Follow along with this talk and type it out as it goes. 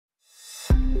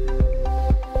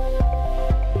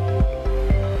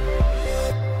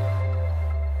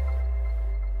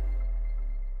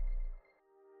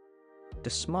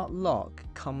smart lock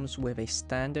comes with a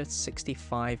standard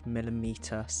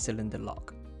 65mm cylinder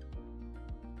lock.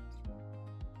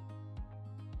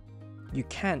 You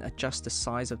can adjust the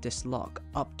size of this lock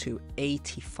up to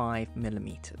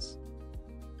 85mm.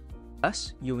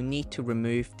 Thus, you will need to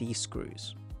remove these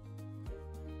screws.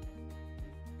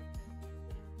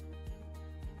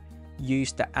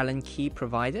 Use the Allen key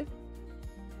provided.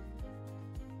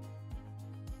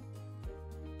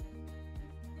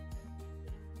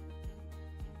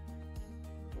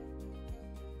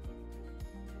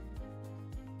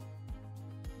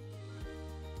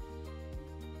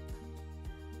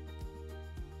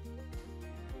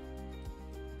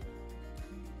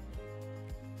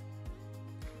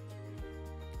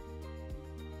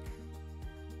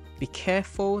 Be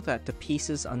careful that the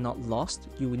pieces are not lost.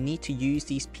 You will need to use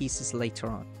these pieces later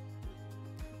on.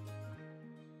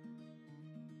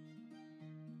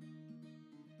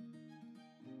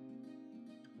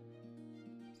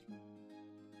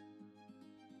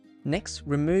 Next,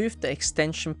 remove the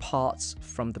extension parts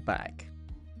from the bag.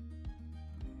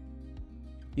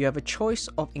 You have a choice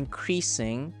of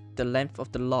increasing the length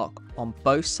of the lock on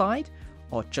both sides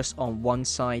or just on one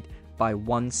side by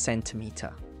 1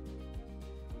 centimeter.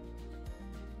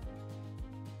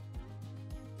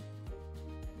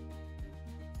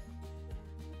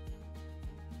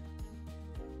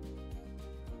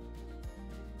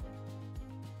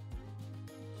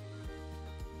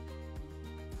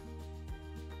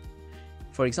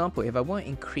 For example, if I want to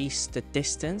increase the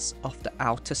distance of the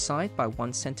outer side by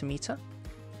 1 centimeter,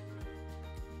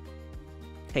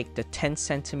 take the 10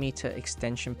 centimeter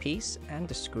extension piece and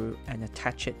the screw and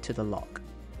attach it to the lock.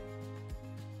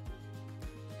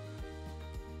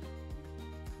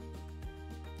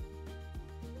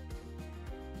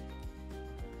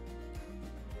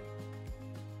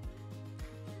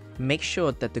 Make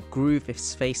sure that the groove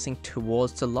is facing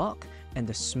towards the lock and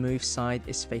the smooth side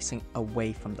is facing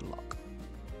away from the lock.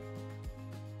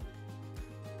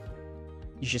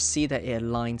 You should see that it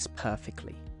aligns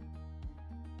perfectly.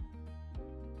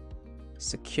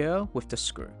 Secure with the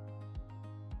screw.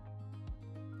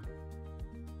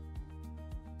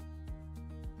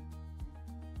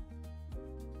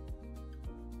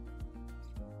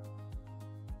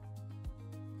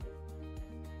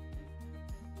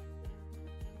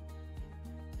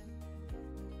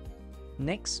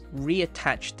 Next,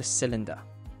 reattach the cylinder.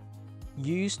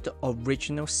 Use the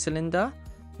original cylinder,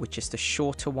 which is the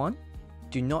shorter one.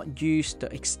 Do not use the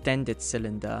extended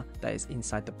cylinder that is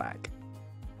inside the bag.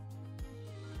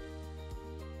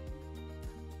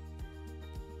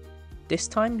 This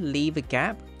time, leave a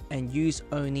gap and use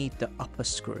only the upper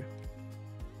screw.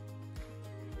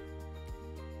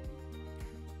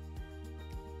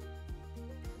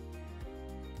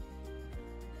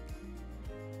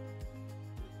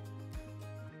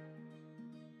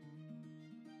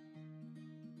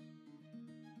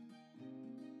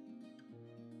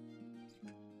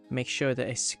 Make sure that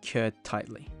it's secured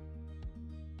tightly.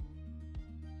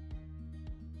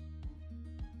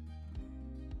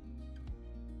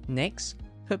 Next,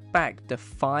 put back the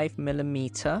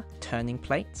 5mm turning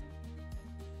plate.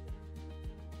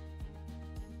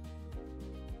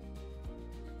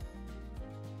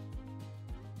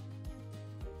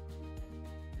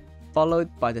 Followed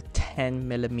by the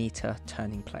 10mm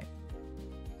turning plate.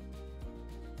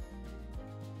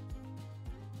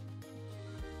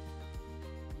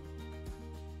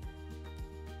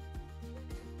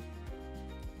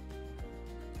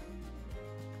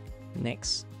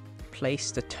 Next, place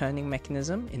the turning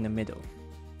mechanism in the middle.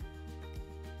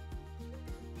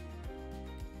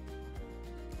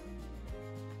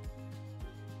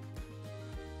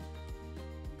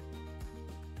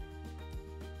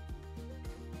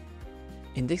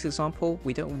 In this example,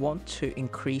 we don't want to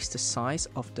increase the size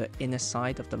of the inner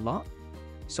side of the lock,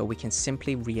 so we can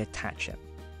simply reattach it.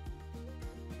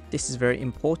 This is very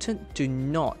important. Do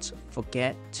not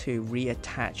forget to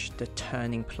reattach the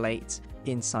turning plate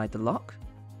inside the lock.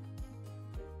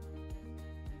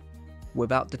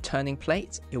 Without the turning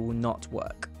plate, it will not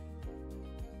work.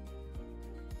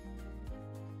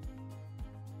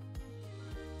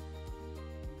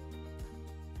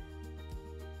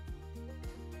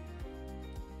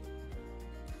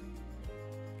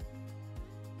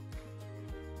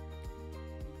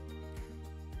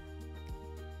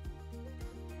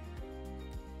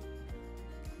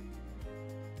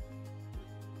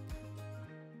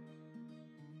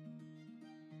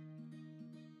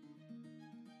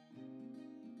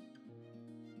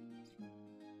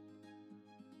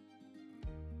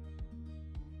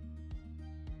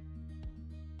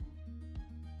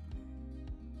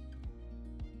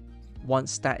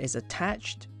 Once that is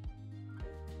attached,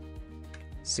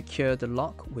 Secure the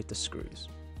lock with the screws.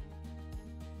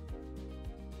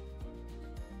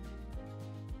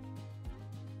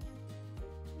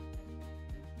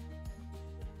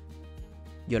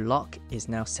 Your lock is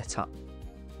now set up.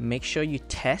 Make sure you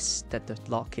test that the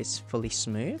lock is fully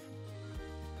smooth.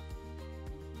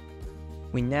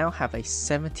 We now have a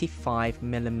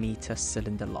 75mm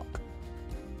cylinder lock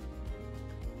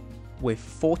with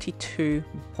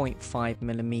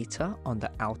 42.5mm on the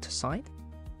outer side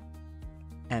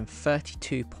and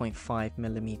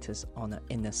 32.5mm on the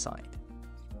inner side.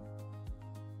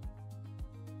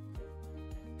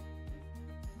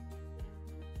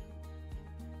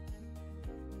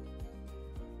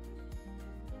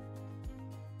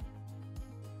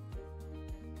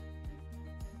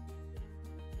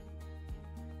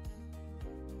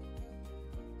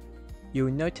 You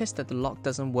will notice that the lock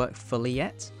doesn't work fully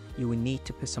yet. You will need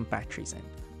to put some batteries in.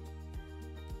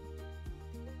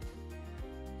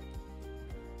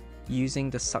 Using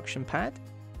the suction pad,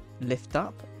 lift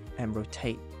up and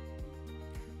rotate.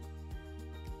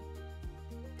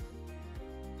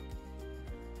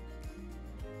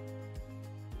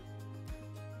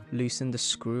 Loosen the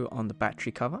screw on the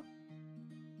battery cover.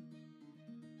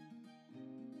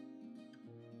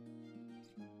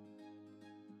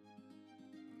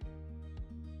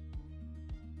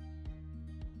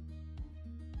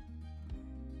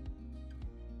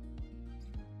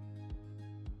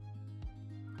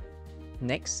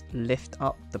 Next, lift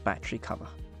up the battery cover.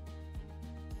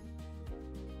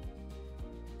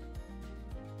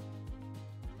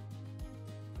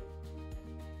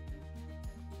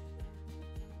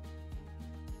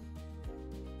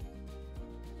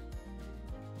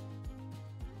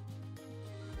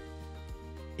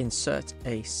 Insert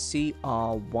a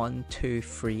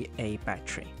CR123A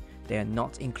battery. They are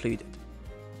not included.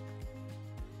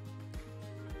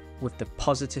 With the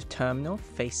positive terminal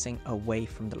facing away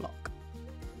from the lock.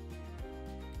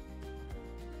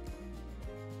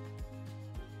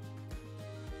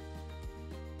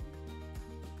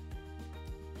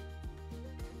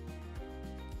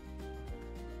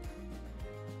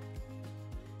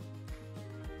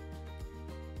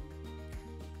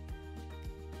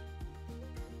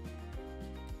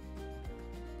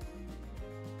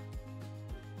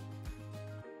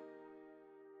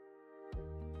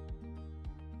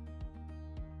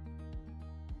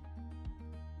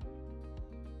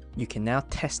 You can now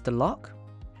test the lock.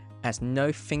 As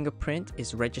no fingerprint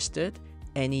is registered,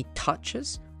 any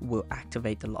touches will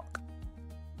activate the lock.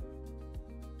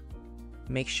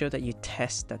 Make sure that you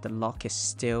test that the lock is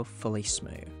still fully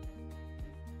smooth.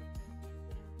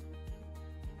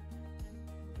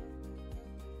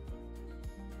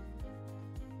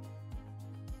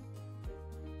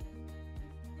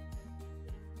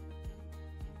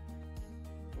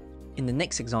 In the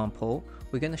next example,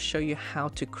 we're going to show you how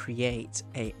to create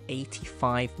a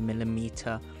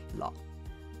 85mm lock.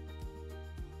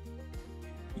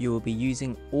 You will be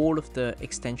using all of the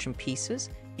extension pieces,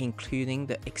 including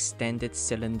the extended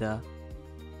cylinder.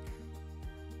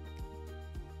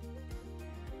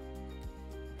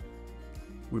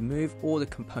 Remove all the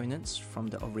components from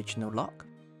the original lock.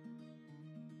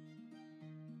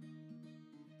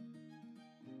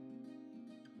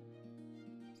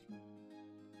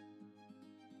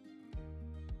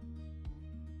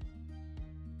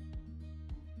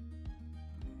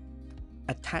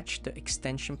 Attach the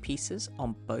extension pieces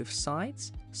on both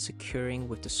sides, securing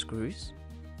with the screws.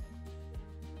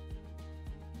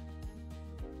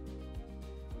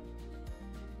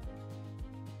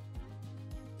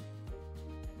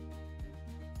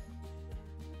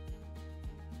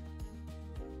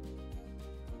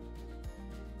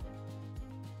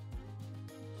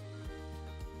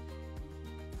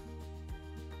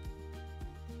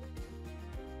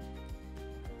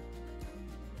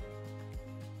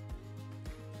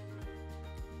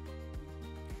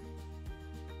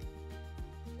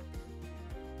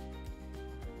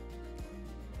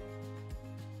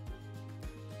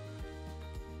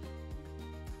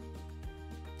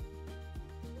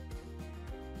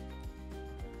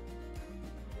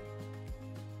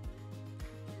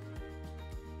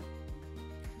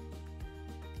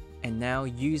 And now,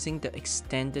 using the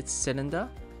extended cylinder,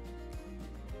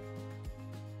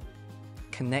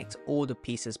 connect all the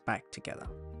pieces back together.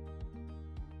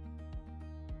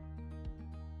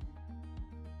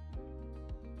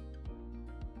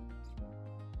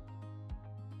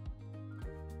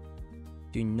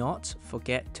 Do not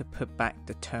forget to put back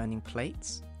the turning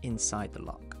plates inside the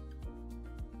lock.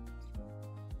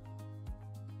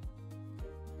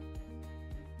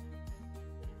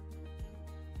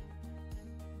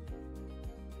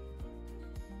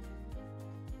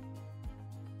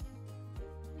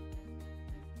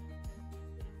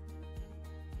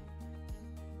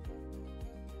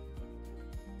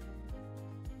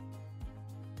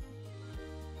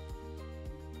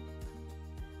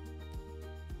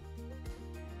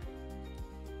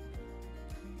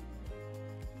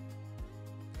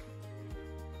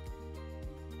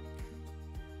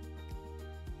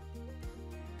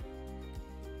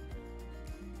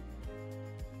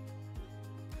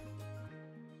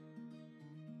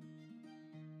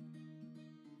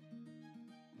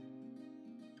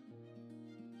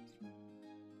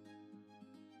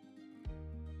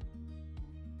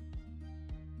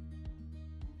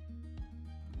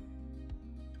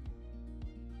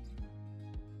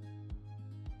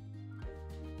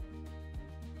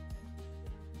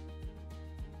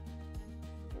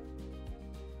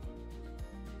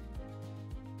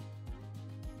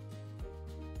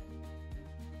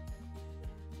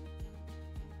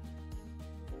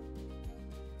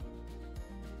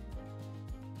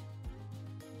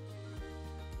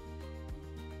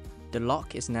 The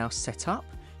lock is now set up.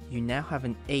 You now have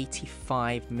an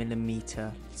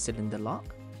 85mm cylinder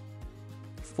lock,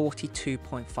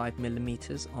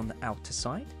 42.5mm on the outer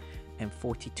side and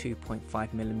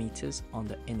 42.5mm on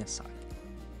the inner side.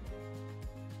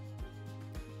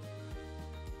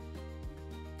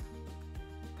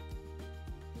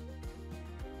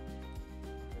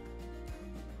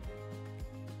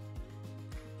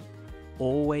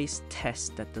 Always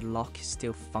test that the lock is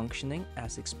still functioning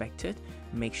as expected.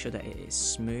 Make sure that it is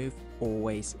smooth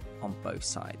always on both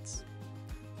sides.